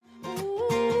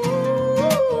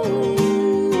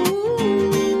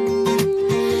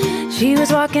She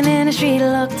was walking in the street,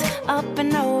 looked up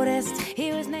and noticed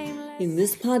he was nameless. In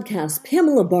this podcast,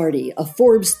 Pamela Barty, a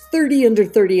Forbes 30 Under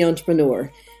 30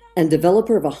 entrepreneur and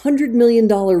developer of a $100 million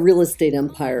real estate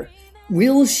empire,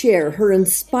 will share her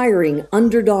inspiring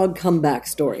underdog comeback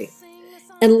story.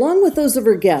 And along with those of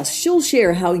her guests, she'll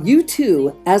share how you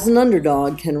too, as an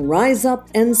underdog, can rise up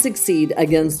and succeed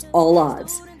against all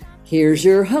odds. Here's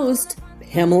your host,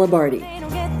 Pamela Barty. They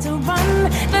don't get to run.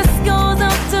 This goes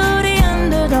up to the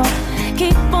underdog.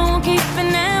 Keep on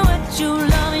keeping at what you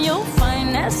love, and you'll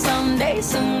find that someday,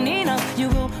 soon enough, you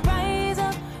will rise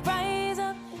up, rise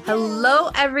up. Hello,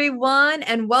 everyone,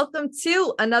 and welcome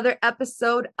to another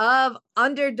episode of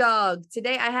Underdog.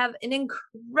 Today, I have an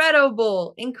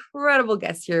incredible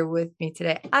guest here with me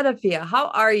today. Adafia, how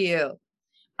are you?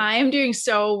 I am doing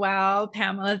so well,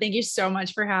 Pamela. Thank you so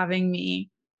much for having me.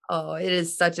 Oh, it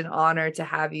is such an honor to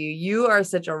have you. You are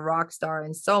such a rock star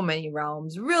in so many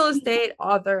realms. Real estate,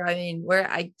 author. I mean, where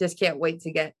I just can't wait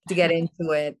to get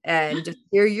into it and just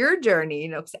hear your journey,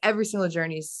 because every single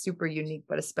journey is super unique,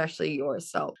 but especially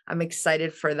yours. So I'm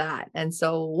excited for that. And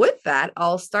so with that,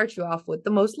 I'll start you off with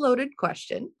the most loaded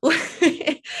question,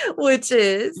 which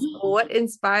is what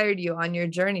inspired you on your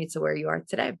journey to where you are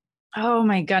today? Oh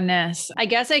my goodness. I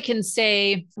guess I can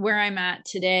say where I'm at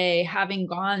today, having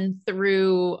gone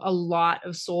through a lot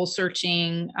of soul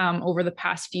searching over the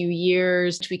past few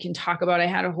years, which we can talk about. I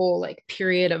had a whole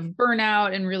period of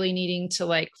burnout and really needing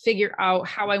to figure out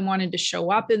how I wanted to show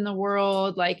up in the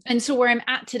world. And so where I'm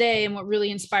at today and what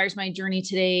really inspires my journey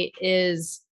today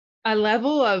is a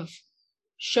level of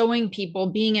showing people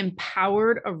being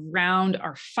empowered around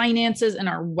our finances and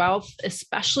our wealth,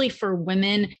 especially for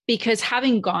women, because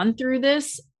having gone through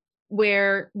this,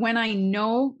 where when I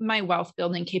know my wealth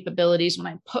building capabilities, when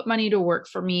I put money to work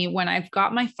for me, when I've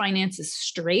got my finances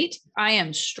straight, I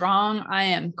am strong. I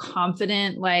am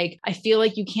confident. I feel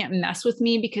like you can't mess with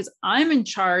me because I'm in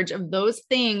charge of those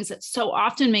things that so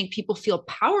often make people feel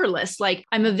powerless.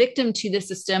 I'm a victim to the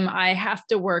system. I have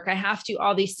to work. I have to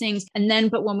all these things.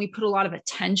 But when we put a lot of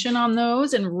attention on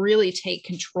those and really take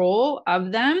control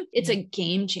of them, it's a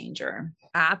game changer.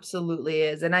 Absolutely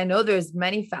is. And I know there's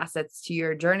many facets to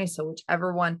your journey. So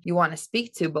whichever one you want to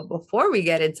speak to. But before we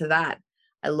get into that,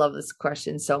 I love this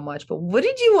question so much. But what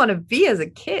did you want to be as a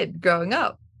kid growing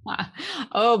up?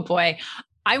 Oh boy.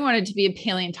 I wanted to be a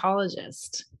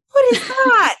paleontologist. What is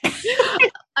that?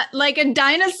 Like a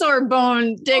dinosaur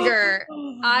bone digger.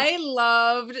 I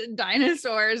loved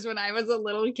dinosaurs when I was a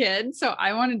little kid. So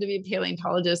I wanted to be a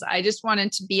paleontologist. I just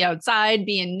wanted to be outside,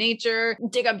 be in nature,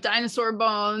 dig up dinosaur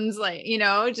bones,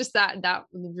 just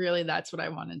that's what I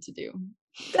wanted to do.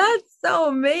 That's so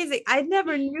amazing. I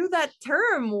never knew that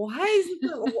term. Why is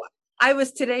it? I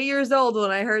was today years old when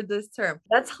I heard this term.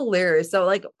 That's hilarious.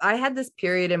 So I had this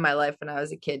period in my life when I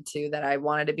was a kid too, that I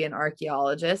wanted to be an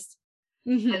archaeologist.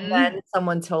 Mm-hmm. And then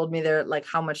someone told me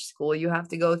how much school you have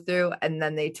to go through. And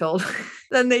then they told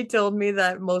me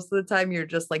that most of the time you're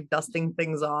just dusting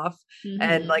things off. Mm-hmm.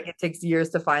 And it takes years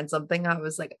to find something. I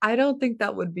was like, I don't think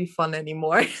that would be fun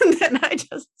anymore. And then I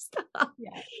just stopped.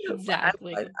 Yeah,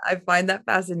 exactly. I find that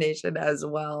fascination as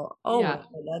well. Oh, yeah.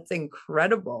 That's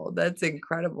incredible. That's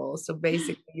incredible. So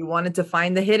basically you wanted to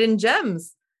find the hidden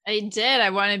gems. I did.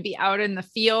 I want to be out in the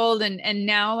field and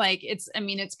now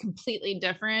it's completely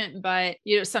different, but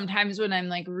sometimes when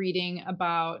I'm reading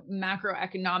about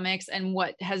macroeconomics and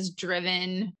what has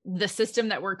driven the system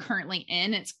that we're currently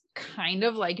in, it's kind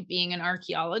of like being an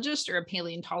archaeologist or a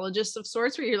paleontologist of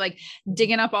sorts, where you're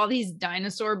digging up all these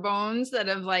dinosaur bones that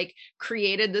have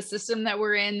created the system that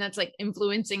we're in that's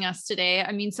influencing us today.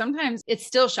 I mean, sometimes it's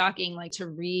still shocking to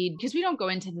read, because we don't go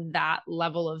into that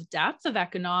level of depth of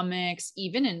economics,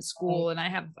 even in school. And I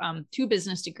have 2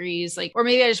 business degrees, or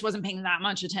maybe I just wasn't paying that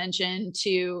much attention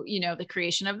to, the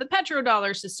creation of the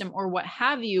petrodollar system or what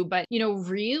have you. But,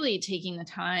 really taking the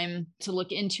time to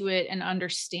look into it and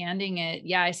understanding it.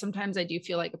 Yeah, sometimes I do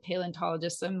feel like a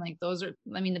paleontologist. I'm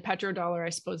the petrodollar, I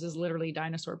suppose, is literally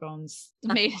dinosaur bones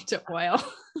made into oil.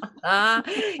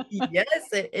 Yes,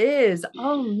 it is.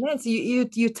 Oh man. So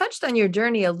you touched on your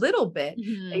journey a little bit.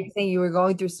 Mm-hmm. You're saying you were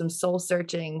going through some soul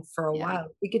searching for a while.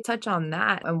 We could touch on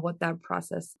that and what that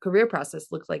career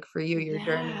process looked like for you, your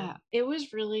journey. It was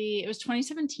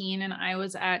 2017 and I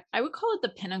would call it the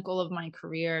pinnacle of my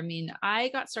career. I mean, I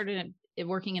got started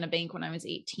working in a bank when I was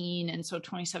 18. And so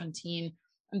 2017,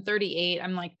 I'm 38.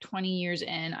 I'm 20 years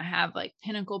in. I have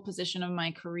pinnacle position of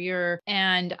my career.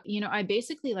 And, I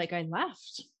basically I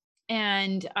left.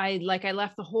 And I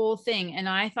left the whole thing, and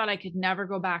I thought I could never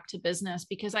go back to business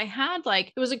because I had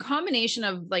it was a combination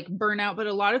of burnout, but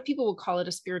a lot of people would call it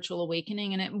a spiritual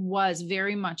awakening. And it was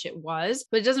very much, it was,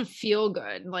 but it doesn't feel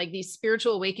good. Like these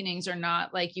spiritual awakenings are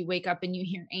not like you wake up and you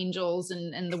hear angels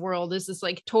and the world is this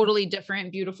totally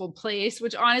different, beautiful place,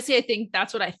 which honestly, I think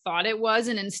that's what I thought it was.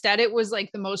 And instead it was the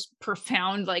most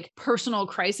profound, personal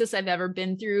crisis I've ever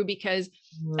been through because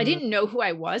I didn't know who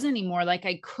I was anymore.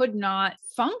 I could not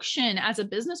function as a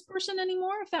business person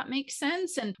anymore, if that makes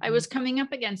sense. And I was coming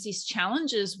up against these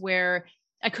challenges where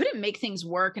I couldn't make things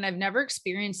work. And I've never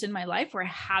experienced in my life where I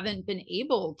haven't been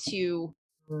able to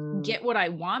get what I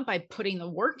want by putting the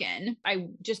work in. I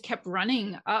just kept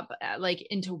running up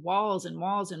into walls and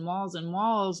walls and walls and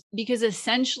walls, because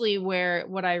essentially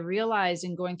what I realized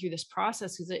in going through this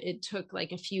process is it took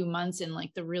a few months in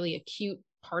the really acute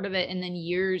part of it, and then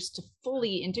years to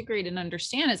fully integrate and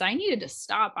understand is I needed to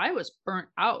stop. I was burnt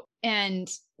out. And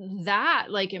that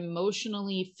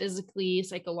emotionally, physically,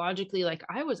 psychologically,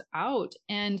 I was out.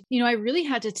 And, I really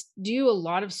had to do a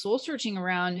lot of soul searching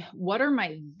around what are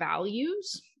my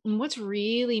values and what's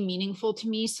really meaningful to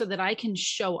me so that I can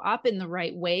show up in the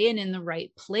right way and in the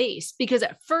right place. Because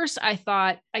at first I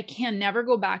thought I can never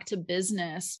go back to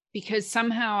business because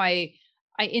somehow I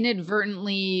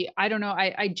inadvertently, I don't know,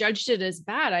 I judged it as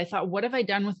bad. I thought, what have I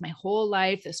done with my whole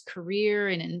life, this career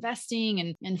and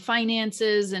investing and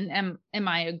finances? And am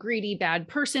I a greedy, bad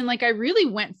person? I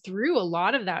really went through a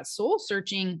lot of that soul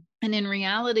searching. And in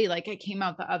reality, I came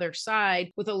out the other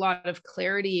side with a lot of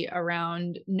clarity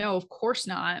around, no, of course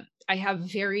not. I have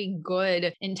very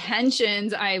good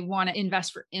intentions. I want to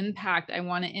invest for impact. I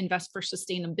want to invest for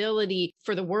sustainability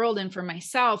for the world and for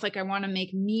myself. I want to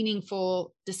make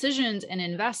meaningful decisions and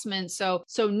investments. So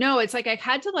no, it's I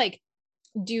had to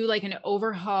do an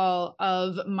overhaul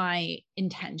of my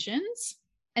intentions.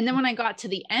 And then when I got to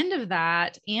the end of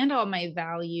that and all my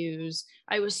values,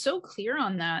 I was so clear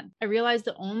on that. I realized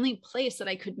the only place that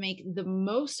I could make the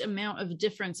most amount of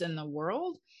difference in the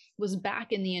world was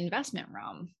back in the investment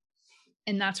realm.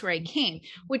 And that's where I came,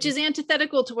 which is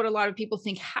antithetical to what a lot of people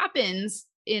think happens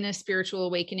in a spiritual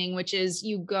awakening, which is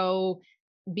you go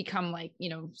become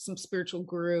some spiritual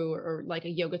guru or a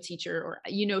yoga teacher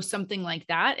or, something like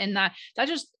that. And that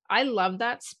just, I love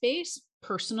that space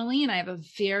personally. And I have a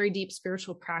very deep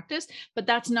spiritual practice, but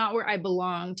that's not where I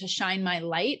belong to shine my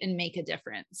light and make a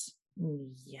difference.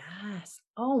 Yes.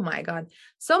 Oh my God.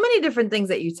 So many different things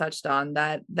that you touched on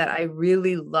that I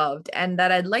really loved and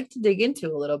that I'd like to dig into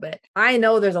a little bit. I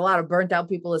know there's a lot of burnt out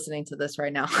people listening to this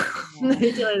right now.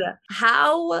 Yeah.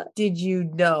 How did you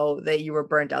know that you were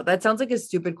burnt out? That sounds like a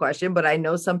stupid question, but I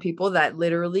know some people that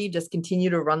literally just continue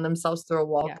to run themselves through a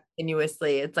wall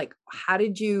continuously. It's how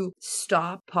did you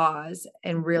stop, pause,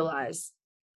 and realize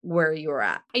where you were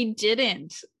at? I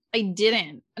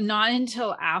didn't. Not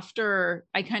until after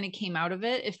I kind of came out of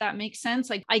it, if that makes sense.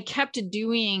 I kept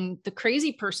doing the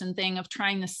crazy person thing of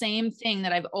trying the same thing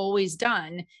that I've always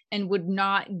done and would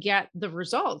not get the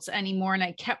results anymore. And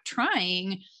I kept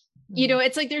trying.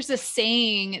 It's there's a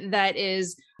saying that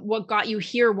is, what got you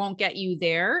here won't get you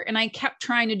there. And I kept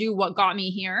trying to do what got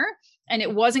me here, and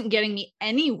it wasn't getting me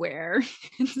anywhere.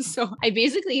 And so I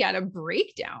basically had a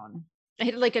breakdown. I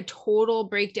had a total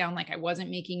breakdown. I wasn't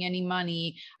making any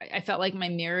money. I felt like my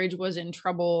marriage was in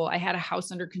trouble. I had a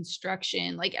house under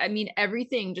construction.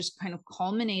 Everything just kind of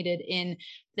culminated in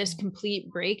this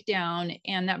complete breakdown.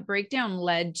 And that breakdown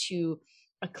led to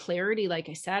a clarity, like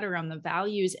I said, around the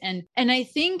values. And I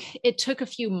think it took a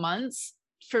few months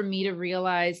for me to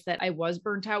realize that I was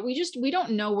burnt out. We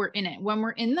don't know we're in it. When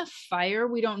we're in the fire,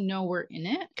 we don't know we're in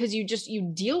it because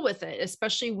you deal with it,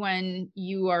 especially when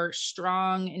you are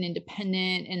strong and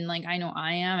independent. And I know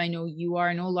I am, I know you are,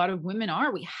 I know a lot of women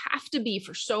are, we have to be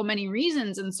for so many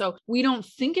reasons. And so we don't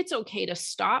think it's okay to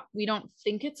stop. We don't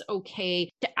think it's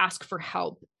okay to ask for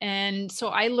help. And so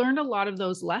I learned a lot of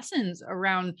those lessons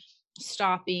around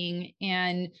stopping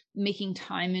and making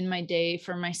time in my day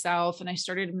for myself. And I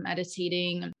started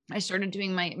meditating. I started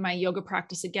doing my yoga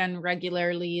practice again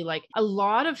regularly. A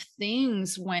lot of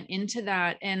things went into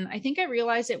that. And I think I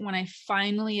realized it when I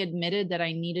finally admitted that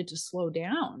I needed to slow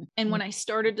down. And when I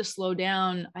started to slow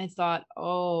down, I thought,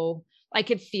 oh, I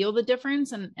could feel the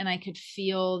difference. And I could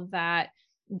feel that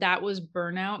was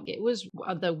burnout. It was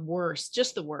the worst,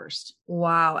 just the worst.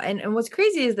 Wow. And what's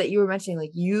crazy is that you were mentioning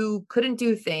you couldn't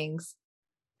do things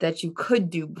that you could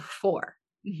do before.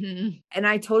 Mm-hmm. And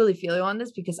I totally feel you on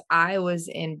this because I was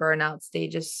in burnout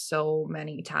stages so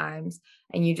many times.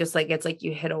 And you just it's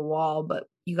you hit a wall, but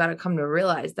you got to come to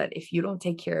realize that if you don't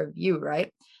take care of you,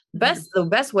 right? The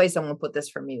best way someone put this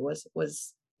for me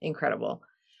was incredible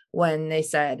when they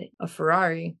said a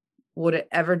Ferrari would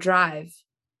ever drive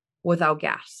without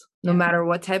gas. No matter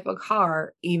what type of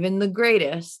car, even the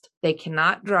greatest, they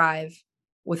cannot drive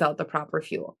without the proper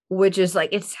fuel, which is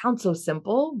like, it sounds so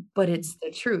simple, but it's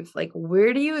the truth. Like,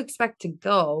 where do you expect to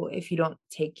go if you don't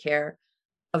take care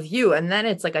of you? And then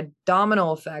it's like a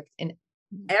domino effect in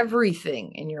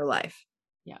everything in your life.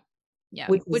 Yeah.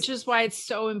 Which is why it's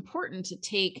so important to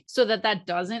take so that that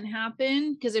doesn't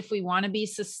happen. Because if we want to be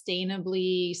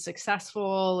sustainably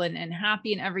successful and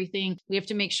happy and everything, we have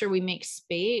to make sure we make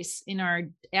space in our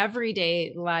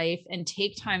everyday life and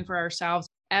take time for ourselves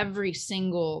every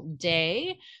single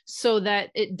day so that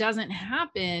it doesn't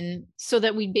happen, so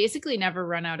that we basically never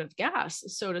run out of gas,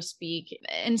 so to speak.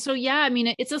 And so, yeah, I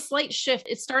mean, it's a slight shift.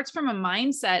 It starts from a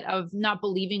mindset of not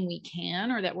believing we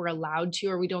can, or that we're allowed to,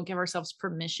 or we don't give ourselves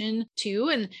permission to.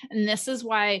 And this is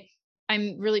why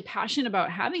I'm really passionate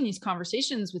about having these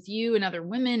conversations with you and other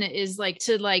women, is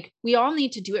like we all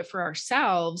need to do it for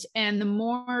ourselves. And the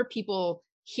more people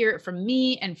hear it from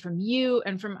me and from you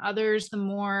and from others, the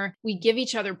more we give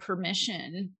each other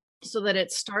permission, so that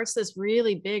it starts this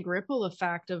really big ripple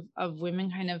effect of women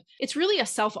kind of, it's really a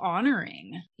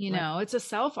self-honoring, it's a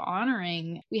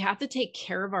self-honoring. We have to take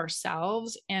care of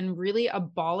ourselves and really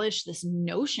abolish this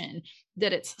notion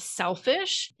that it's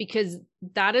selfish, because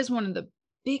that is one of the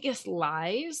biggest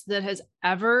lies that has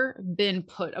ever been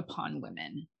put upon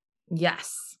women.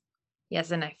 Yes.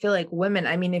 And I feel like women,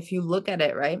 I mean, if you look at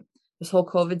it, right, this whole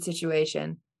COVID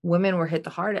situation, women were hit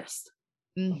the hardest.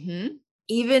 Mm-hmm.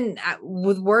 Even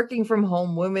with working from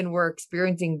home, women were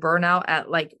experiencing burnout at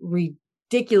like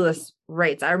ridiculous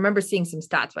rates. I remember seeing some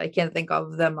stats, but I can't think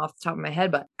of them off the top of my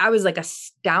head, but I was like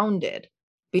astounded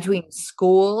between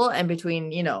school and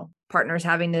between, partners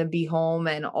having to be home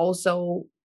and also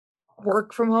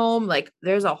work from home. Like,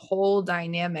 there's a whole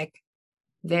dynamic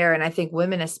there. And I think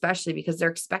women, especially, because they're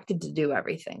expected to do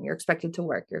everything. You're expected to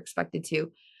work. You're expected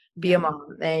to be a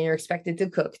mom, and you're expected to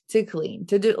cook, to clean,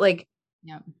 to do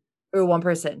or one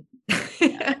person.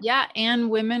 Yeah. And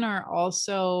women are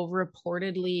also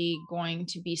reportedly going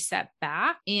to be set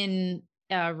back in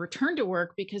return to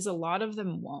work, because a lot of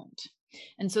them won't.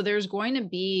 And so there's going to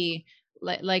be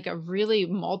like a really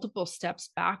multiple steps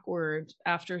backward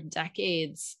after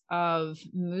decades of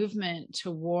movement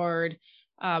toward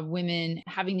women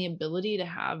having the ability to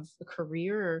have a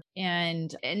career.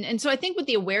 And so I think with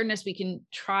the awareness, we can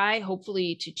try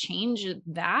hopefully to change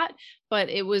that. But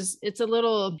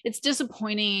it's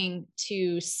disappointing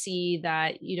to see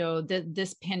that,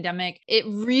 this pandemic, it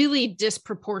really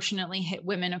disproportionately hit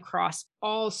women across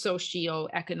all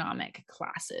socioeconomic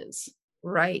classes.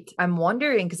 Right. I'm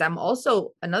wondering, because I'm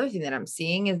also, another thing that I'm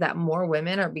seeing is that more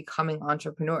women are becoming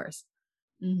entrepreneurs.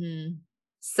 Mm-hmm.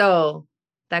 So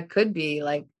that could be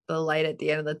like the light at the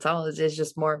end of the tunnel, is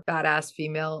just more badass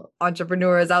female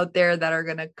entrepreneurs out there that are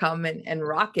going to come and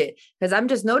rock it. Because I'm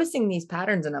just noticing these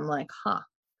patterns and I'm like,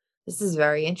 this is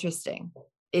very interesting.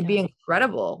 It'd be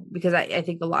incredible, because I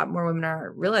think a lot more women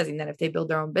are realizing that if they build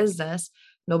their own business,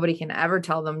 nobody can ever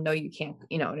tell them, no, you can't,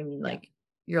 you know what I mean? Like,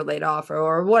 you're laid off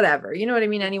or whatever, you know what I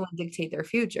mean? Anyone dictate their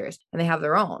futures, and they have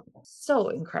their own. So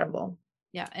incredible.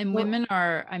 Yeah. And women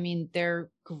are, they're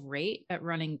great at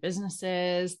running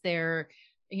businesses. There's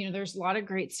a lot of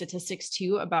great statistics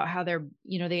too about how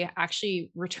they actually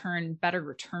return better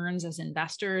returns as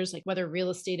investors, like whether real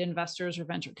estate investors or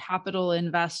venture capital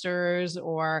investors,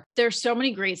 or there's so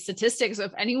many great statistics. So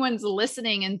if anyone's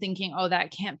listening and thinking, oh,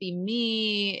 that can't be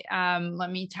me, let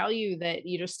me tell you that,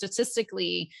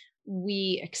 statistically,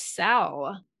 we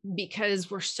excel because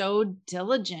we're so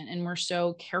diligent and we're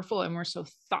so careful and we're so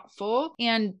thoughtful.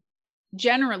 And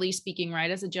generally speaking, right,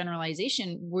 as a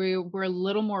generalization, we're a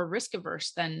little more risk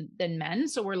averse than men.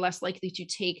 So we're less likely to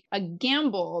take a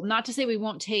gamble. Not to say we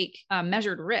won't take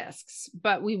measured risks,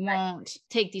 but we won't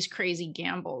take these crazy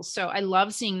gambles. So I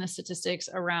love seeing the statistics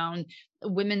around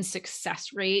women's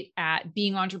success rate at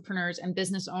being entrepreneurs and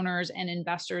business owners and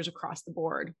investors across the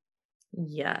board.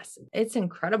 Yes, it's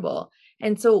incredible.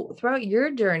 And so throughout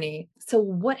your journey, so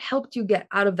what helped you get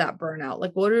out of that burnout?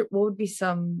 Like, what would be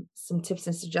some tips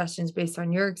and suggestions based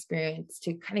on your experience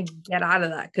to kind of get out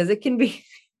of that? Because it can be,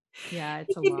 it's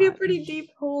it can be a pretty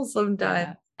deep hole sometimes.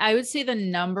 Yeah. I would say the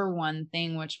number one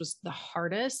thing, which was the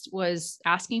hardest, was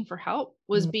asking for help,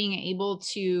 was being able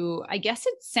to, I guess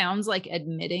it sounds like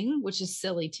admitting, which is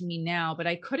silly to me now, but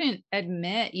I couldn't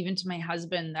admit even to my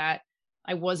husband that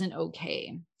I wasn't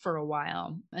okay for a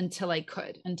while until I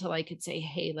could say,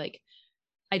 hey, like,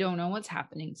 I don't know what's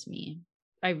happening to me.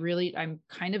 I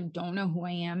kind of don't know who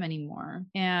I am anymore.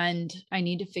 And I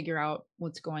need to figure out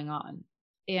what's going on.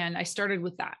 And I started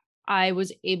with that. I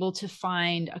was able to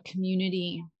find a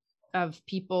community of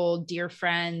people, dear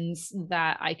friends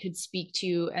that I could speak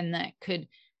to and that could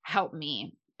help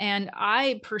me. And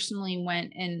I personally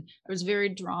went and I was very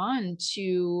drawn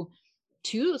to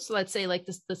so let's say like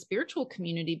the spiritual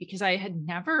community, because I had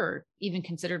never even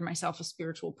considered myself a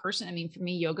spiritual person. I mean, for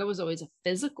me, yoga was always a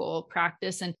physical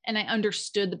practice, and I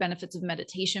understood the benefits of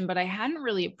meditation, but I hadn't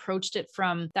really approached it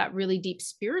from that really deep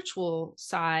spiritual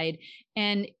side.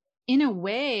 And in a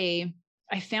way,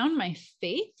 I found my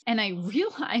faith, and I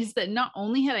realized that not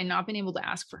only had I not been able to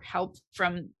ask for help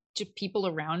from people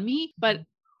around me, but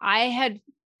I had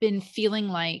been feeling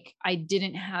like I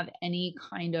didn't have any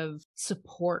kind of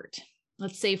support,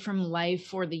 let's say from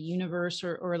life or the universe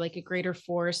or like a greater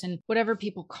force, and whatever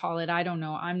people call it. I don't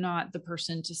know. I'm not the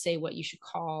person to say what you should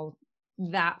call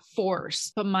that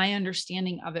force, but my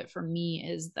understanding of it for me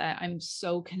is that I'm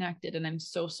so connected and I'm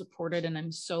so supported and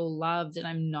I'm so loved and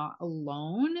I'm not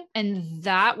alone. And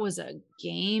that was a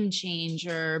game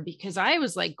changer, because I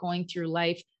was like going through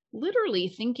life literally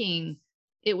thinking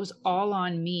it was all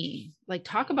on me. Like,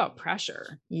 talk about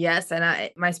pressure. Yes.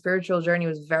 And my spiritual journey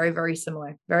was very, very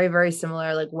similar. Very, very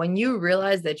similar. Like, when you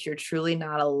realize that you're truly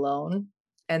not alone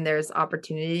and there's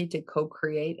opportunity to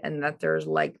co-create, and that there's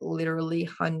like literally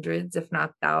hundreds, if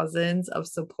not thousands of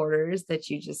supporters that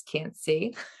you just can't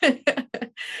see.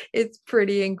 It's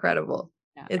pretty incredible.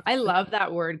 Yeah. I love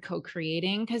that word,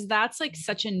 co-creating, because that's like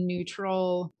such a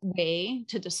neutral way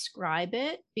to describe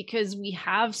it, because we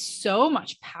have so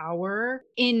much power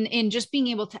in just being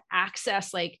able to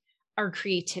access like our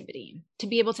creativity, to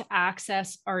be able to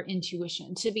access our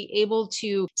intuition, to be able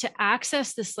to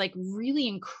access this like really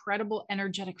incredible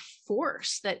energetic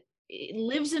force that it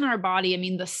lives in our body. I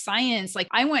mean, the science, like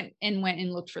I went and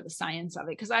looked for the science of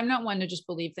it, because I'm not one to just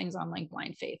believe things on like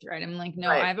blind faith, right? I'm like, no,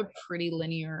 Right. I have a pretty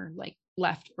linear like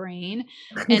left brain.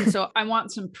 And so I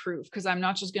want some proof, because I'm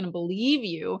not just going to believe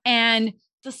you. And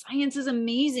the science is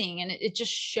amazing. And it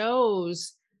just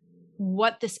shows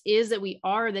what this is that we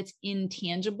are, that's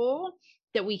intangible,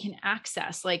 that we can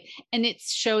access. Like, and it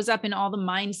shows up in all the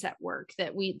mindset work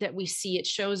that we see. It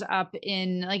shows up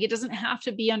in, like, it doesn't have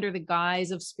to be under the guise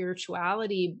of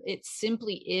spirituality. It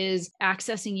simply is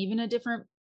accessing even a different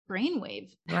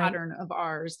brainwave pattern of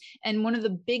ours. And one of the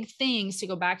big things, to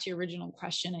go back to your original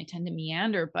question, I tend to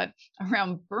meander, but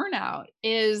around burnout,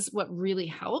 is what really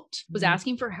helped was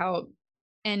asking for help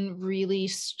and really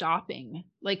stopping,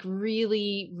 like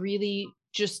really, really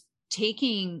just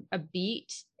taking a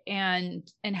beat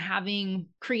and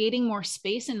creating more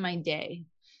space in my day.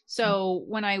 So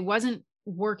when I wasn't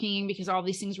working, because all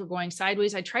these things were going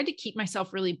sideways, I tried to keep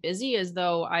myself really busy, as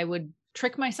though I would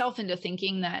trick myself into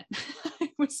thinking that I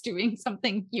was doing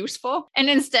something useful. And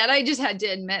instead, I just had to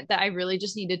admit that I really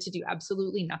just needed to do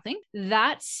absolutely nothing.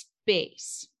 That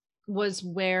space was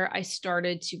where I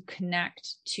started to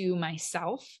connect to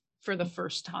myself for the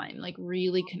first time, like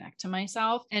really connect to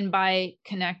myself. And by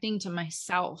connecting to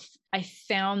myself, I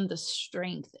found the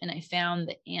strength and I found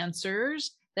the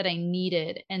answers that I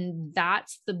needed. And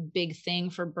that's the big thing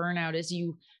for burnout, is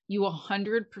you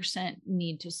 100%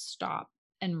 need to stop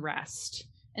and rest.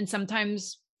 And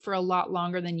sometimes for a lot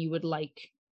longer than you would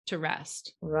like to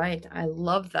rest. Right. I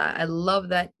love that. I love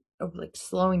that, of like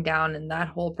slowing down and that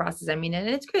whole process. I mean, and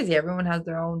it's crazy. Everyone has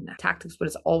their own tactics, but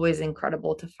it's always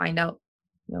incredible to find out,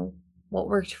 what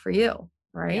worked for you.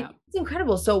 Right. Yeah. It's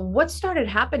incredible. So what started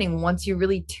happening once you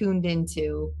really tuned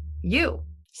into you?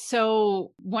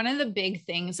 So one of the big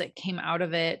things that came out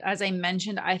of it, as I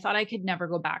mentioned, I thought I could never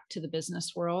go back to the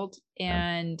business world.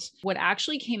 And what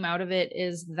actually came out of it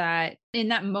is that in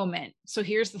that moment, so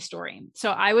here's the story.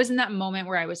 So I was in that moment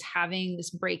where I was having this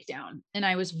breakdown and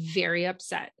I was very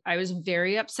upset. I was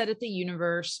very upset at the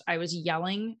universe. I was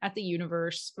yelling at the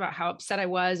universe about how upset I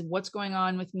was, what's going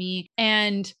on with me.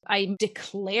 And I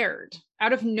declared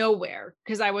out of nowhere,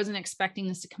 because I wasn't expecting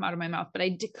this to come out of my mouth, but I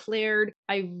declared,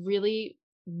 I really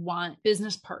want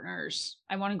business partners.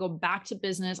 I want to go back to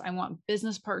business. I want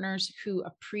business partners who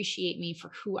appreciate me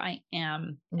for who I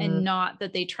am, and not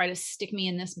that they try to stick me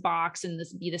in this box and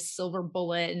this be the silver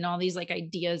bullet and all these like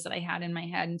ideas that I had in my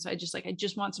head. And so I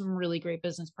just want some really great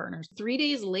business partners. 3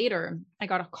 days later, I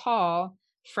got a call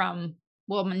from,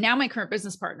 well, now my current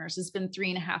business partners. It's been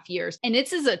 3.5 years. And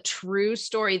this is a true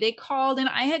story. They called and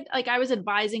I was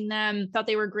advising them, thought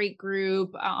they were a great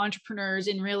group, entrepreneurs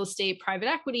in real estate, private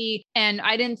equity. And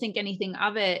I didn't think anything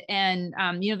of it. And,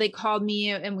 they called me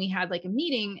and we had like a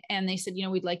meeting and they said,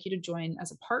 we'd like you to join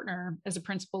as a partner, as a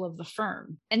principal of the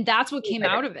firm. And that's what came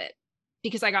out of it,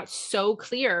 because I got so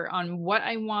clear on what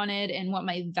I wanted and what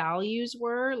my values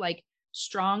were, like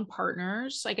strong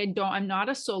partners. Like I'm not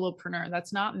a solopreneur.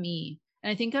 That's not me.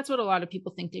 And I think that's what a lot of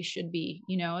people think they should be,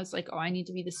 it's like, oh, I need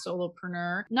to be the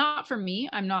solopreneur. Not for me.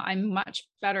 I'm much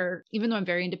better, even though I'm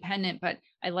very independent, but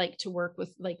I like to work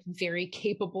with like very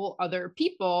capable other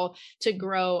people to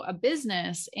grow a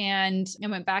business. And I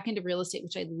went back into real estate,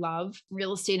 which I love.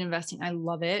 Real estate investing, I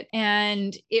love it.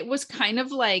 And it was kind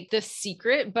of like the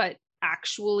secret, but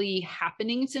actually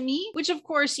happening to me, which of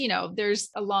course, there's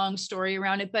a long story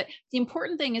around it. But the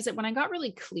important thing is that when I got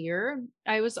really clear,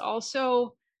 I was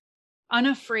also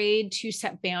unafraid to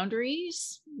set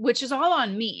boundaries, which is all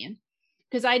on me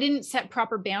because I didn't set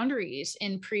proper boundaries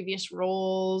in previous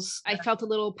roles. I felt a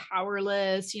little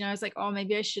powerless. I was like, oh,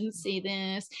 maybe I shouldn't say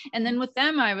this. And then with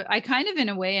them, I kind of, in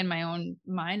a way, in my own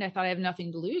mind, I thought I have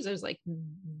nothing to lose. I was like,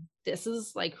 this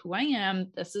is like who I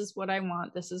am. This is what I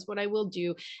want. This is what I will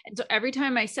do. And so every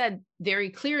time I said very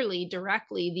clearly,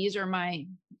 directly, these are my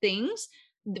things,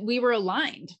 we were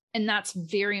aligned. And that's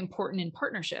very important in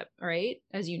partnership, right?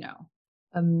 As you know.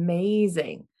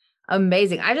 Amazing.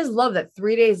 I just love that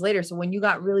 3 days later. So when you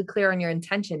got really clear on your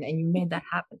intention and you made that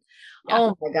happen. Yeah.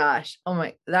 Oh my gosh.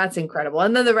 That's incredible.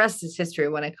 And then the rest is history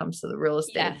when it comes to the real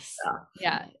estate stuff.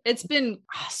 Yeah. It's been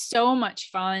so much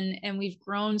fun and we've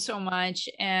grown so much.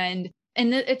 And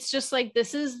it's just like,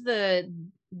 this is the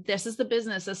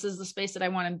business. This is the space that I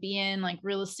want to be in, like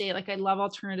real estate. Like I love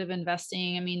alternative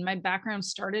investing. I mean, my background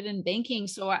started in banking.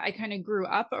 So I kind of grew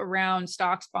up around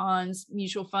stocks, bonds,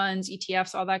 mutual funds,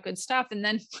 ETFs, all that good stuff. And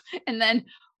then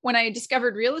when I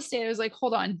discovered real estate, I was like,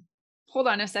 hold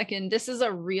on a second. This is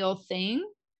a real thing.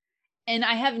 And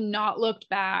I have not looked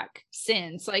back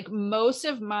since. Like most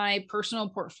of my personal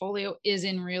portfolio is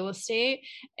in real estate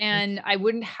and I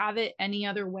wouldn't have it any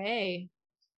other way.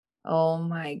 Oh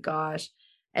my gosh.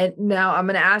 And now I'm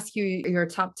going to ask you your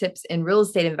top tips in real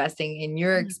estate investing in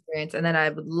your experience. And then I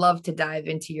would love to dive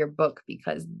into your book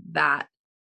because that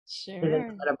is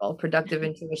incredible. Productive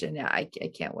Intuition. Yeah, I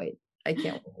can't wait. I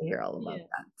can't wait to hear all about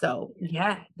that. So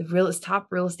the top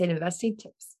real estate investing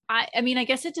tips. I mean, I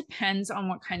guess it depends on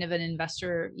what kind of an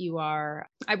investor you are.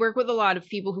 I work with a lot of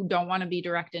people who don't want to be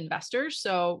direct investors.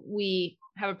 So we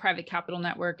have a private capital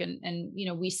network and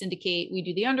we syndicate, we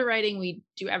do the underwriting, we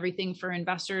do everything for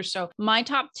investors. So my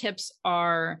top tips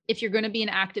are, if you're going to be an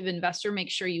active investor, make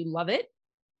sure you love it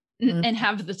and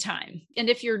have the time. And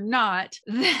if you're not,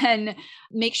 then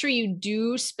make sure you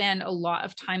do spend a lot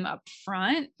of time up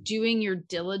front doing your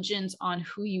diligence on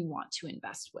who you want to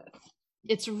invest with.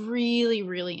 It's really,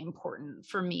 really important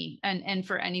for me and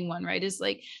for anyone, right? Is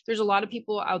like, there's a lot of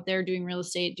people out there doing real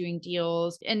estate, doing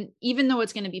deals. And even though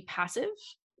it's going to be passive,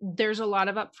 there's a lot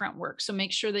of upfront work. So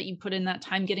make sure that you put in that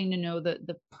time getting to know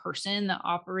the person, the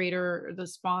operator, the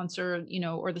sponsor,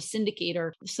 or the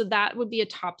syndicator. So that would be a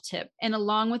top tip. And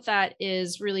along with that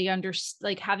is really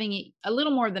having a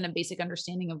little more than a basic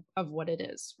understanding of what it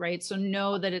is, right? So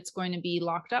know that it's going to be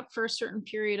locked up for a certain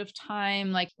period of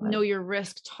time, know your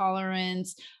risk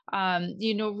tolerance,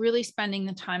 really spending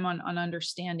the time on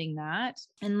understanding that.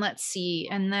 And let's see.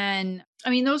 And then,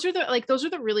 I mean, those are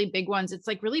the really big ones. It's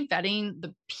like really vetting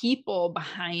the people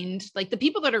behind, like the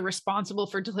people that are responsible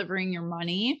for delivering your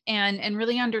money and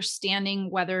really understanding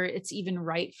whether it's even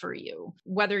right for you,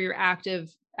 whether you're active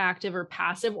or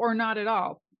passive or not at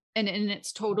all. And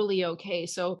it's totally okay.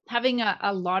 So having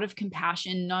a lot of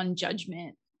compassion,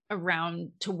 non-judgment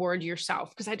toward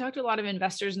yourself. Because I talked to a lot of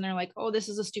investors and they're like, oh, this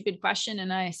is a stupid question.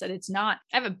 And I said, it's not.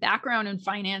 I have a background in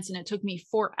finance and it took me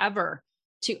forever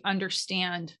to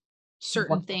understand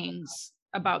certain things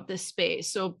about this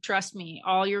space. So trust me,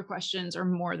 all your questions are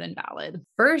more than valid.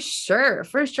 For sure.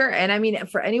 And I mean,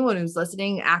 for anyone who's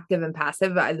listening, active and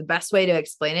passive, the best way to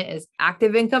explain it is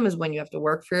active income is when you have to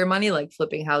work for your money, like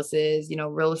flipping houses,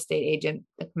 real estate agent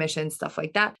commissions, stuff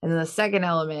like that. And then the second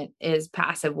element is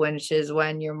passive, which is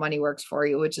when your money works for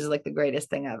you, which is like the greatest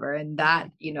thing ever. And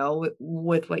that,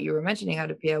 with what you were mentioning,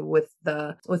 Adipia, with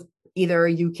either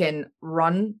you can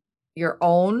run your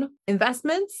own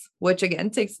investments, which again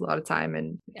takes a lot of time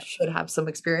and should have some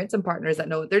experience and partners that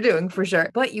know what they're doing for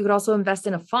sure. But you could also invest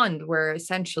in a fund where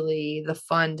essentially the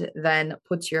fund then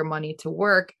puts your money to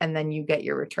work and then you get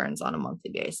your returns on a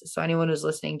monthly basis. So anyone who's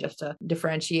listening, just to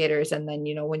differentiators. And then,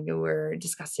 when you were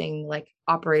discussing like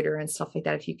operator and stuff like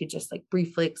that, if you could just like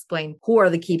briefly explain who are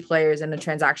the key players in a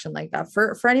transaction like that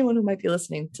for anyone who might be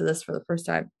listening to this for the first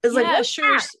time.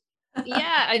 Sure.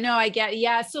 Yeah, I know. I get.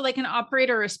 Yeah. So like an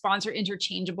operator or a sponsor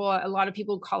interchangeable. A lot of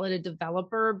people call it a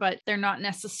developer, but they're not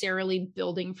necessarily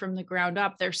building from the ground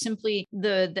up. They're simply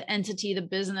the entity, the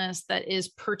business that is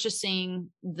purchasing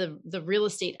the real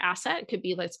estate asset. It could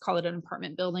be, let's call it an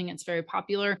apartment building. It's very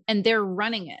popular, and they're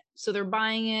running it. So they're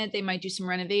buying it. They might do some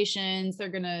renovations. They're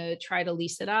going to try to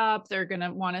lease it up. They're going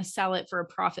to want to sell it for a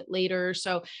profit later.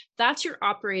 So that's your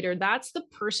operator. That's the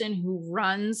person who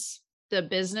runs the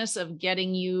business of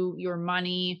getting you your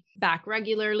money back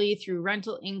regularly through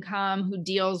rental income, who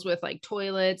deals with like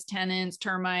toilets, tenants,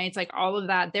 termites, like all of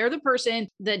that. They're the person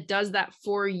that does that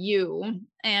for you,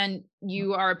 and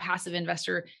you are a passive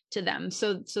investor to them.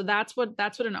 So that's what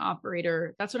an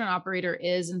operator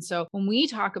is. And so when we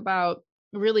talk about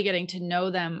really getting to know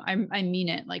them, I mean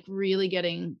it, like really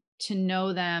getting to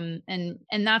know them. And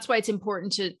that's why it's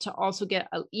important to also get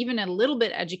even a little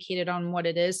bit educated on what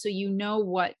it is. So you know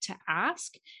what to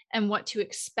ask and what to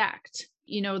expect,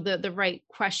 the right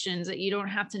questions, that you don't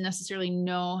have to necessarily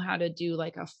know how to do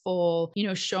like a full,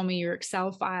 show me your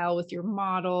Excel file with your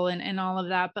model and all of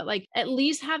that. But like at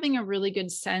least having a really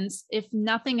good sense, if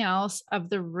nothing else,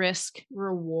 of the risk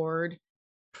reward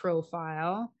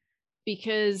profile,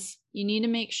 because you need to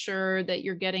make sure that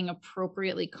you're getting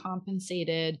appropriately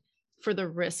compensated for the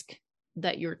risk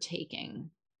that you're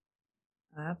taking.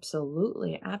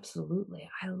 Absolutely. Absolutely.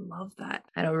 I love that.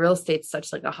 I know real estate's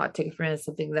such like a hot ticket for me. It's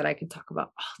something that I could talk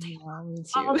about all day long.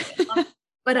 All day long.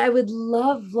 But I would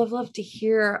love to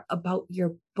hear about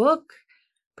your book,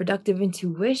 Productive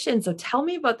Intuition. So tell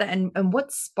me about that and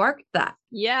what sparked that.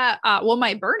 Yeah. Well,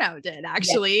 my burnout did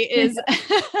actually. Is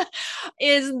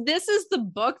this is the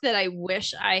book that I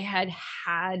wish I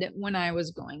had when I was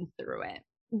going through it.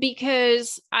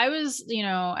 Because I was,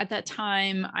 at that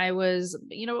time I was,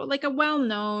 like a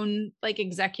well-known like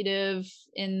executive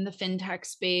in the fintech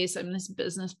space. I'm this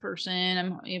business person.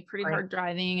 I'm pretty hard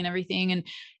driving and everything.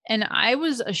 And I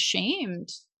was ashamed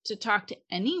to talk to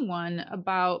anyone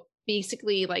about,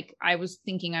 basically, like I was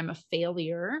thinking I'm a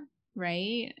failure,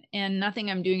 right? And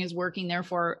nothing I'm doing is working.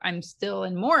 Therefore, I'm still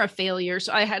and more a failure.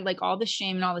 So I had like all the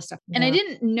shame and all this stuff. Yeah. And I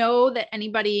didn't know that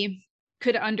anybody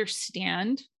could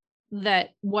understand that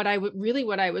what I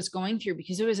was going through,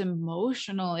 because it was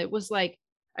emotional. It was like,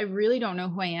 I really don't know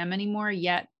who I am anymore,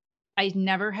 yet I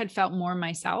never had felt more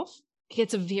myself.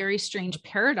 It's a very strange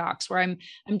paradox where I'm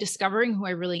discovering who I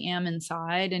really am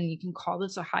inside. And you can call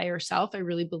this a higher self. I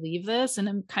really believe this. And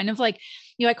I'm kind of like,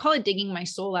 I call it digging my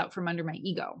soul out from under my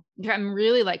ego. I'm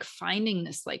really like finding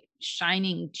this like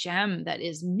shining gem that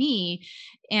is me.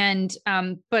 And,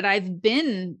 but I've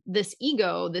been this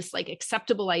ego, this like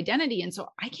acceptable identity. And so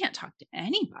I can't talk to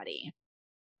anybody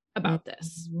about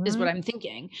this, is what I'm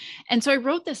thinking. And so I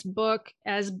wrote this book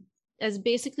as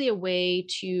basically a way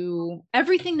to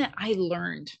everything that I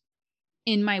learned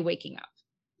in my waking up,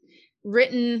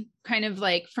 written kind of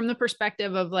like from the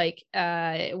perspective of like,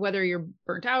 whether you're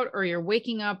burnt out or you're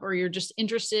waking up or you're just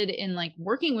interested in like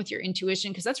working with your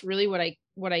intuition. Cause that's really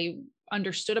what I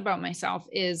understood about myself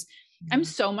is I'm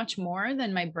so much more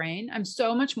than my brain. I'm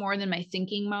so much more than my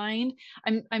thinking mind.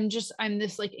 I'm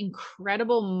this like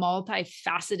incredible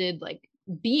multifaceted like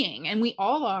being, and we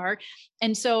all are.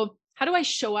 And so how do I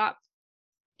show up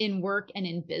in work and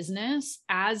in business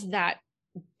as that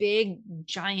big,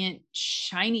 giant,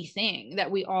 shiny thing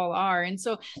that we all are? And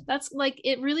so that's like,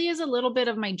 it really is a little bit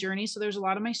of my journey. So there's a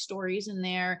lot of my stories in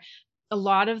there, a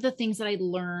lot of the things that I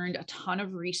learned, a ton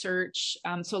of research.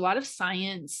 So a lot of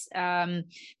science,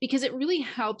 because it really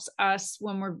helps us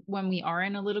when we are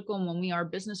analytical and when we are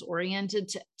business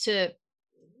oriented to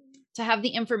have the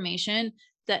information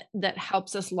that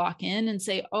helps us lock in and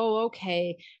say, oh,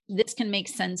 okay, this can make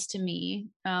sense to me.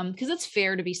 Because it's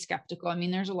fair to be skeptical. I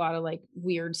mean, there's a lot of like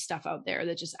weird stuff out there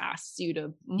that just asks you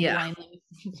to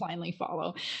blindly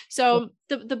follow. So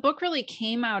the book really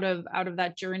came out of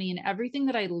that journey, and everything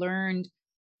that I learned,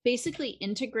 basically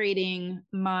integrating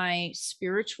my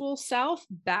spiritual self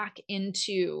back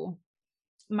into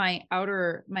my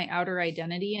outer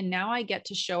identity. And now I get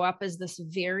to show up as this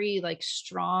very like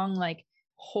strong, like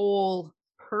whole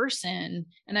person.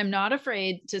 And I'm not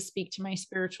afraid to speak to my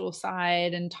spiritual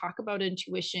side and talk about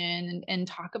intuition and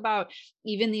talk about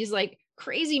even these like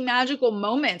crazy magical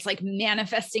moments, like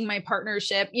manifesting my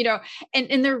partnership,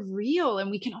 and they're real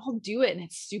and we can all do it. And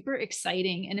it's super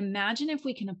exciting. And imagine if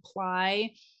we can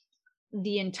apply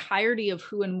the entirety of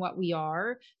who and what we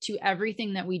are to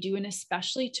everything that we do, and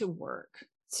especially to work.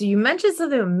 So you mentioned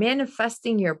something about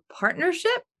manifesting your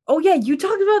partnership. Oh yeah. You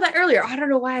talked about that earlier. I don't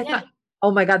know why I thought, oh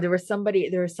my God, there was somebody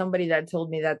that told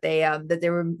me that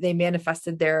they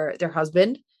manifested their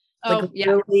husband Like Oh, yeah.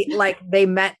 literally, like they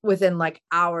met within like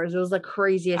hours. It was the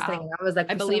craziest thing. Wow. And I was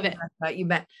like, I believe it. That you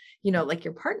met, like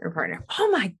your partner.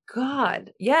 Oh my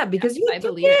God. Yeah. Because you I had 2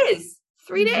 believe it. days,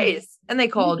 3 Mhm. days. And they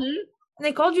called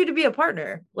you to be a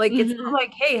partner. Like, it's not Mhm.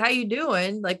 like, hey, how you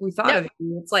doing? Like, we thought No. of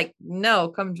you. It's like, no,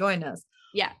 come join us.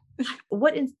 Yeah.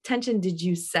 What intention did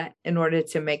you set in order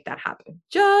to make that happen?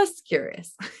 Just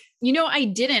curious. I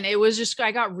didn't. It was just,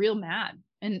 I got real mad.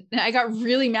 And I got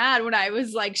really mad when I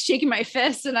was like shaking my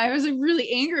fist and I was like really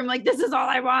angry. I'm like, this is all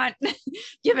I want.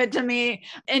 Give it to me.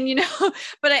 And,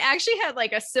 but I actually had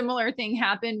like a similar thing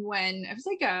happen when it was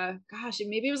like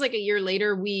maybe it was like a year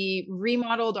later, we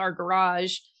remodeled our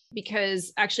garage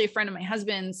because actually a friend of my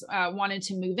husband's wanted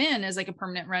to move in as like a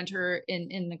permanent renter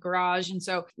in the garage. And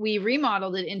so we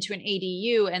remodeled it into an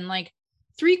ADU, and like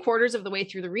 3/4 of the way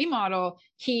through the remodel,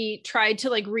 he tried to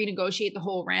like renegotiate the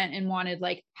whole rent and wanted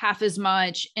like half as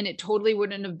much, and it totally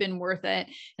wouldn't have been worth it.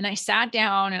 And I sat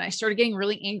down and I started getting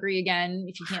really angry again.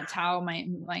 If you can't tell,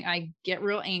 I get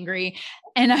real angry.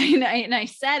 And I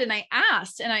said,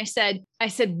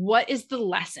 what is the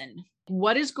lesson?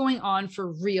 What is going on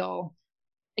for real?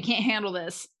 I can't handle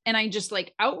this. And I just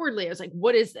like outwardly, I was like,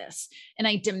 what is this? And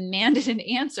I demanded an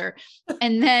answer.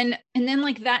 And then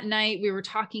like that night we were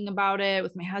talking about it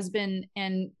with my husband,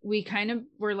 and we kind of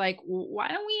were like, why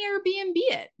don't we Airbnb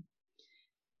it?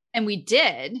 And we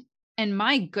did. And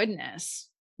my goodness,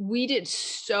 we did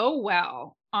so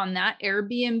well on that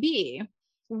Airbnb,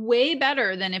 way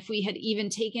better than if we had even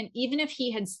if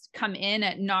he had come in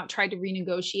and not tried to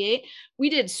renegotiate. We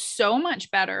did so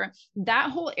much better.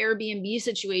 That whole Airbnb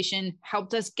situation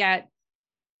helped us get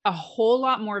a whole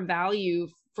lot more value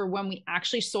for when we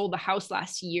actually sold the house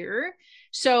last year.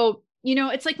 So,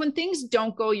 it's like when things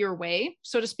don't go your way,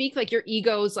 so to speak, like your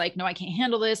ego's like, no, I can't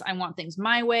handle this. I want things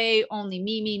my way, only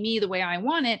me, the way I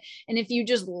want it. And if you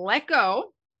just let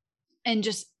go and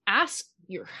just ask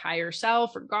your higher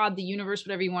self or God, the universe,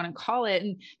 whatever you want to call it.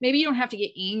 And maybe you don't have to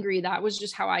get angry. That was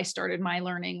just how I started my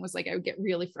learning, was like, I would get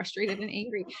really frustrated and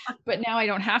angry, but now I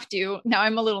don't have to. Now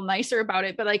I'm a little nicer about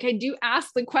it, but like, I do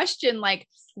ask the question, like,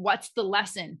 what's the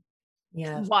lesson?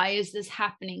 Yeah. Why is this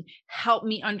happening? Help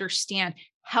me understand,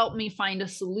 help me find a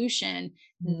solution.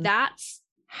 Mm-hmm. That's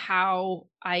how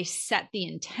I set the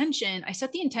intention. I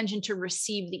set the intention to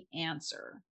receive the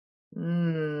answer.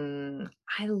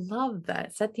 I love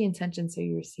that. Set the intention so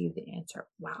you receive the answer.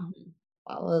 Wow.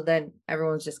 Mm-hmm. Well, then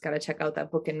everyone's just got to check out that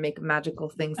book and make magical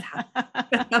things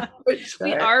happen. Sure.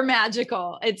 We are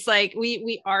magical. It's like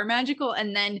we are magical.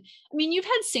 And then, I mean, you've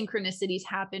had synchronicities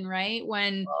happen, right?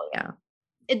 When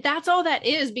that's all that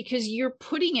is, because you're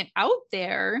putting it out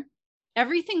there.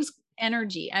 Everything's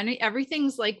energy and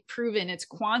everything's like proven. It's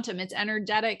quantum, it's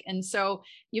energetic. And so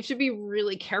you have to be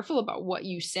really careful about what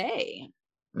you say.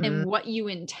 And what you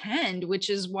intend, which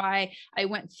is why I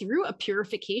went through a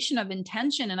purification of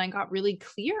intention, and I got really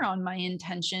clear on my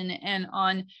intention and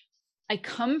I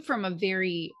come from a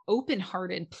very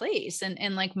open-hearted place,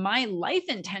 and like my life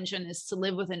intention is to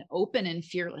live with an open and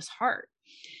fearless heart.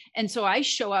 And so I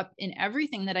show up in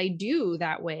everything that I do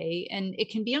that way, and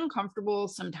it can be uncomfortable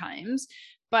sometimes,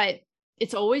 but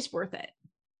it's always worth it.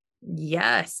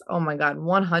 Yes. Oh my God.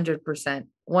 100%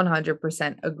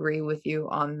 agree with you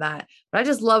on that. But I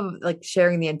just love like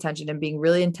sharing the intention and being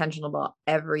really intentional about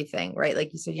everything, right?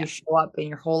 Like you said, you show up in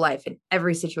your whole life in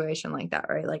every situation like that,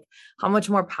 right? Like how much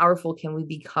more powerful can we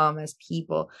become as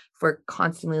people if we're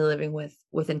constantly living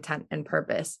with intent and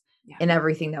purpose in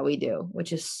everything that we do,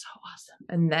 which is so awesome.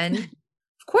 And then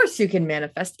of course you can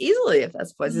manifest easily if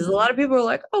that's what. There's a lot of people who are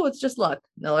like, oh, it's just luck.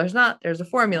 No, there's not. There's a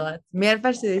formula. It's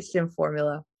manifestation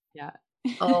formula. Yeah.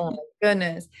 Oh my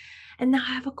goodness. And now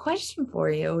I have a question for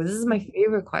you. This is my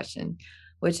favorite question,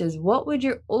 which is, what would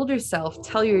your older self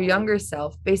tell your younger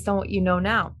self based on what you know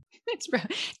now? It's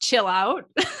chill out.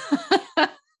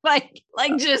 like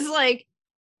just like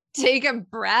take a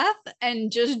breath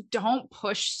and just don't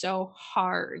push so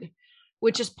hard,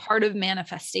 which is part of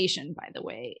manifestation, by the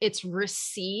way. It's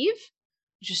receive,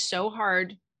 which is so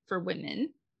hard for women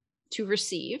to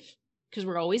receive because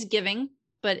we're always giving.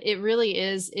 But it really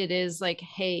is, it is like,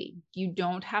 hey, you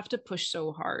don't have to push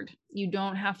so hard. You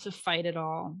don't have to fight it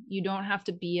all. You don't have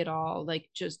to be it all. Like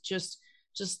just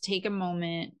take a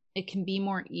moment. It can be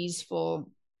more easeful.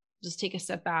 Just take a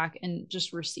step back and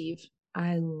just receive.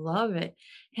 I love it.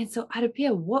 And so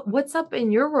Adipia, what's up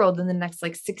in your world in the next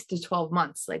like 6 to 12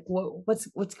 months? Like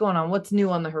what's going on? What's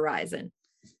new on the horizon?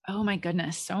 Oh my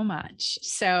goodness, so much.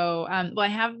 So, I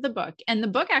have the book, and the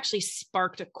book actually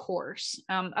sparked a course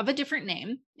of a different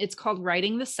name. It's called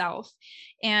Writing the Self.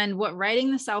 And what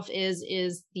Writing the Self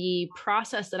is the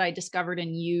process that I discovered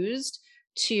and used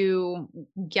to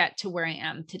get to where I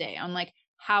am today. On like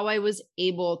how I was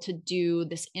able to do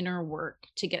this inner work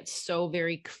to get so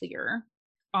very clear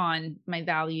on my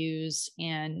values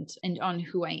and on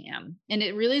who I am. And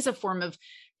it really is a form of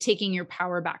taking your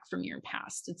power back from your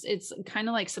past. It's kind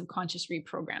of like subconscious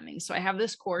reprogramming. So I have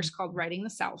this course called Writing the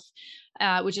Self,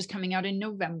 which is coming out in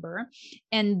November.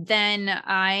 And then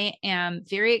I am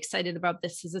very excited about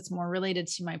this because it's more related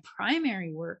to my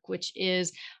primary work, which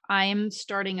is I am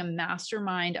starting a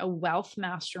mastermind, a wealth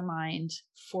mastermind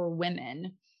for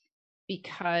women,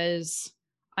 because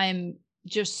I'm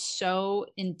just so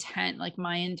intent. Like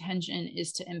my intention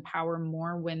is to empower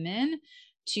more women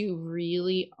to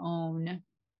really own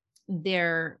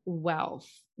their wealth,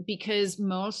 because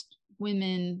most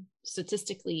women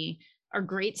statistically are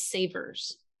great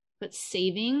savers, but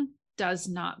saving does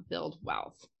not build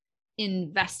wealth.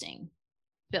 Investing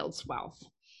builds wealth.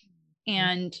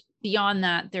 And beyond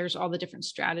that, there's all the different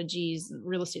strategies.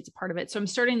 Real estate's a part of it. So I'm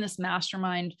starting this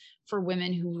mastermind for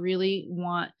women who really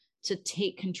want to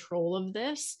take control of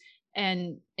this.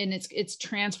 And it's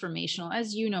transformational.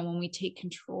 As you know, when we take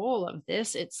control of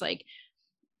this, it's like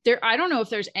I don't know if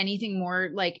there's anything more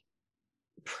like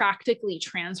practically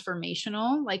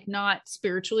transformational, like not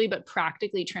spiritually, but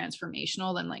practically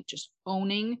transformational than like just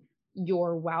owning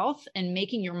your wealth and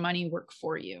making your money work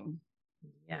for you.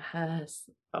 Yes.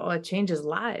 Oh, it changes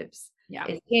lives. Yeah.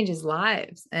 It changes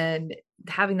lives. And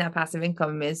having that passive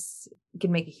income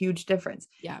can make a huge difference.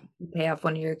 Yeah. You pay off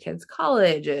one of your kids'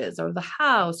 colleges or the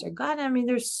house or God, I mean,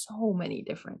 there's so many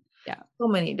different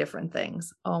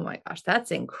things. Oh my gosh, that's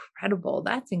incredible.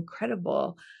 That's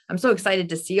incredible. I'm so excited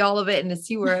to see all of it and to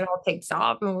see where it all takes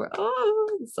off. And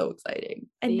it's so exciting.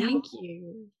 And Thank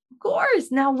you. Of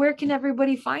course. Now, where can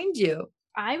everybody find you?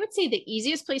 I would say the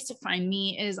easiest place to find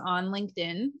me is on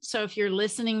LinkedIn. So if you're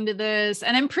listening to this,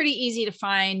 and I'm pretty easy to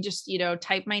find, just,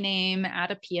 type my name,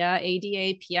 Adapia,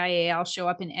 ADAPIA. I'll show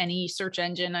up in any search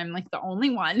engine. I'm like the only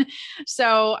one.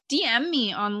 So DM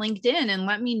me on LinkedIn and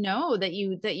let me know that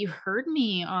you heard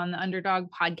me on the Underdog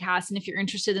podcast. And if you're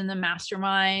interested in the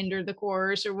mastermind or the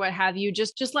course or what have you,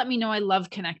 just let me know. I love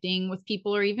connecting with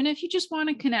people, or even if you just want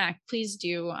to connect, please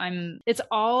do.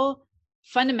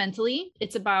 Fundamentally,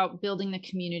 it's about building the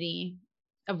community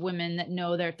of women that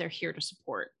know that they're here to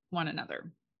support one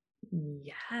another.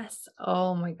 Yes.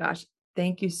 Oh my gosh.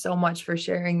 Thank you so much for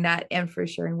sharing that and for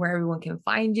sharing where everyone can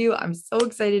find you. I'm so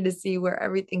excited to see where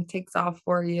everything takes off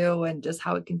for you and just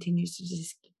how it continues to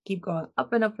just keep going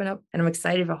up and up and up. And I'm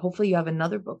excited for hopefully you have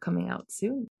another book coming out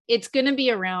soon. It's going to be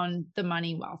around the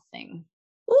money wealth thing.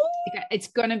 It's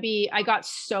going to be, I got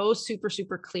so super,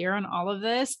 super clear on all of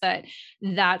this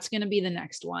that's going to be the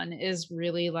next one, is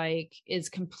really is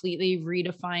completely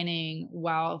redefining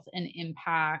wealth and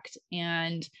impact.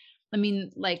 And I mean,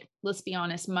 let's be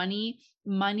honest,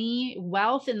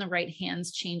 wealth in the right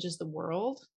hands changes the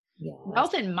world. Yes.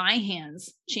 Wealth in my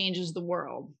hands changes the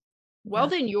world.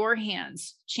 Wealth in your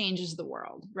hands changes the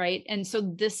world. Right. And so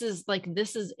this is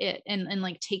it.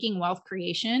 And taking wealth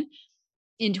creation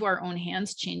into our own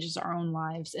hands changes our own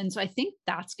lives. And so I think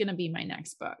that's going to be my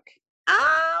next book.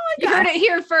 Oh my God. You heard it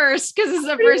here first, because it's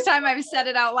the first time I've said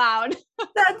it out loud.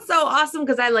 That's so awesome.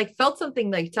 Because I felt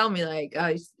something tell me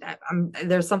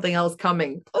there's something else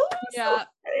coming. Oh yeah.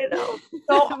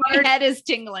 So my head is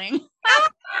tingling.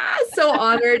 So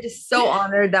honored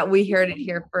that we heard it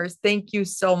here first. Thank you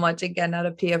so much again,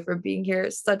 Adapia, for being here.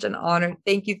 It's such an honor.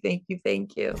 Thank you. The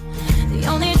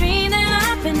only dream that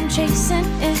I've been chasing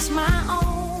is my own.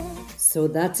 So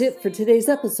that's it for today's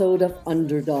episode of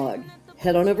Underdog.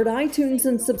 Head on over to iTunes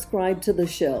and subscribe to the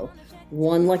show.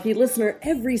 One lucky listener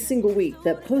every single week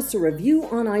that posts a review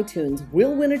on iTunes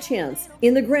will win a chance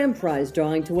in the grand prize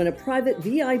drawing to win a private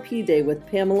VIP day with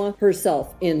Pamela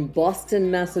herself in Boston,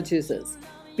 Massachusetts.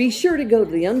 Be sure to go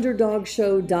to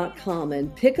theunderdogshow.com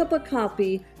and pick up a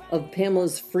copy of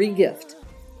Pamela's free gift.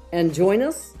 And join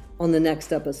us on the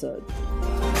next episode.